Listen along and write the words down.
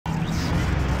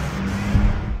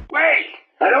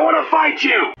I don't want to fight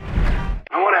you!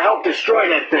 I want to help destroy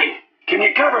that thing. Can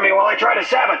you cover me while I try to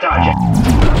sabotage it?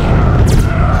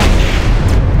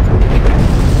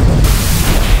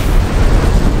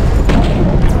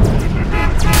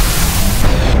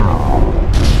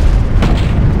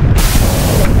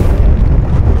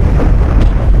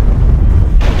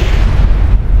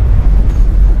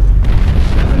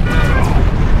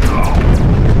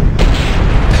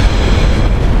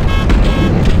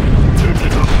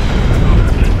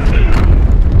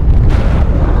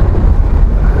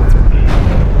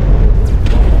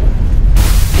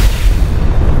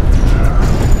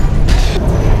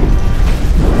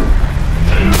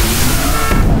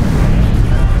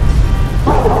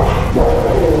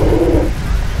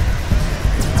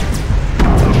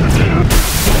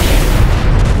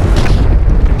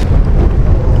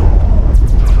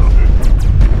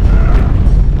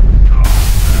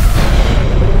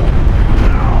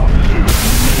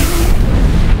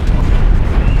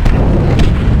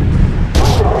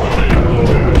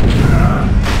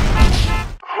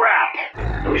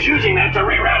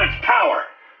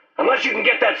 Unless you can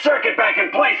get that circuit back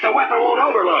in place, the weapon won't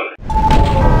overload.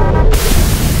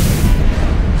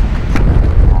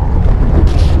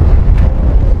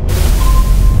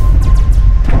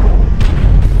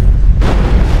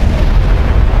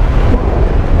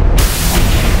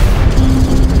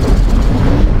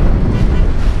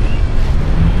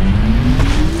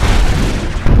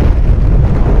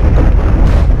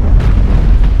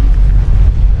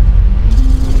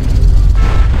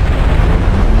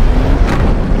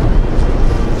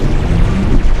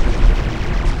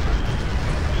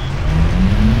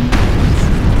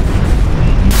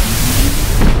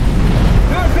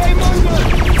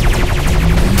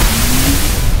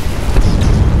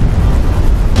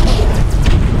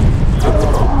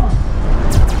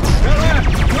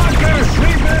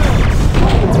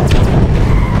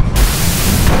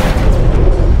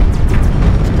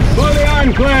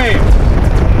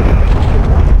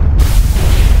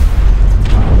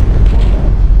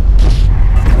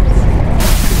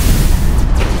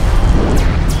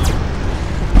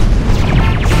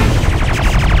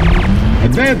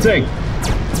 Advancing!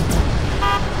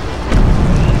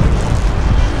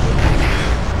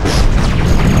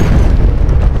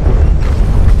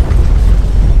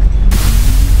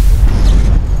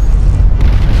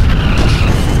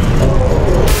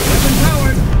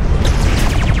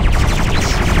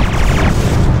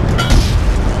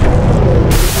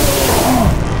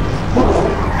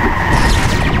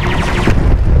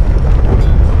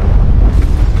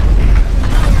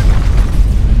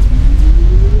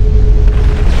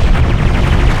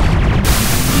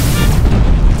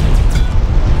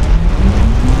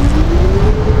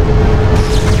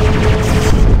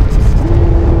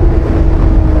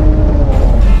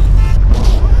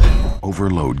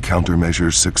 Overload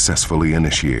countermeasures successfully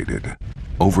initiated.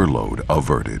 Overload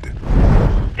averted.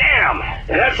 Damn!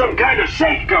 It has some kind of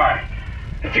safeguard.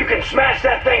 If you can smash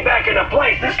that thing back into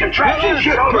place, this contraption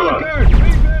should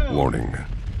overload. Warning.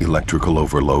 Electrical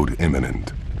overload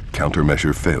imminent.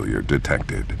 Countermeasure failure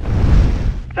detected.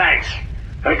 Thanks.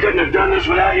 I couldn't have done this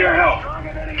without your help.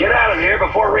 Get out of here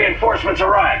before reinforcements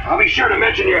arrive. I'll be sure to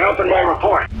mention your help in my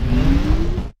report.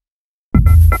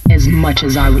 As much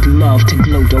as I would love to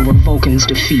gloat over Vulcan's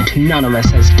defeat, none of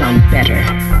us has done better.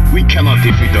 We cannot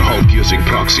defeat the Hulk using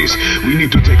proxies. We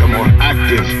need to take a more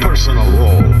active, personal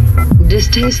role.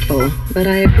 Distasteful, but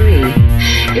I agree.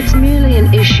 It's merely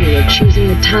an issue of choosing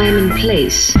the time and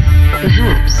place.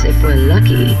 Perhaps, if we're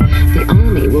lucky, the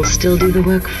army will still do the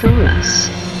work for us.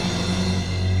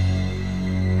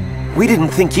 We didn't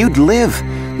think you'd live,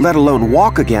 let alone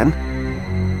walk again.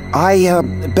 I,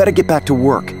 better get back to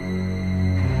work.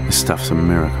 This stuff's a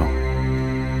miracle.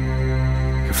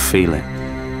 I can feel it.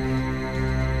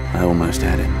 I almost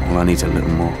had it. All I need's a little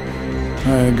more.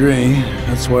 I agree.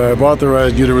 That's why I've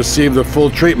authorized you to receive the full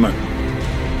treatment.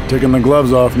 Taking the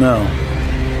gloves off now.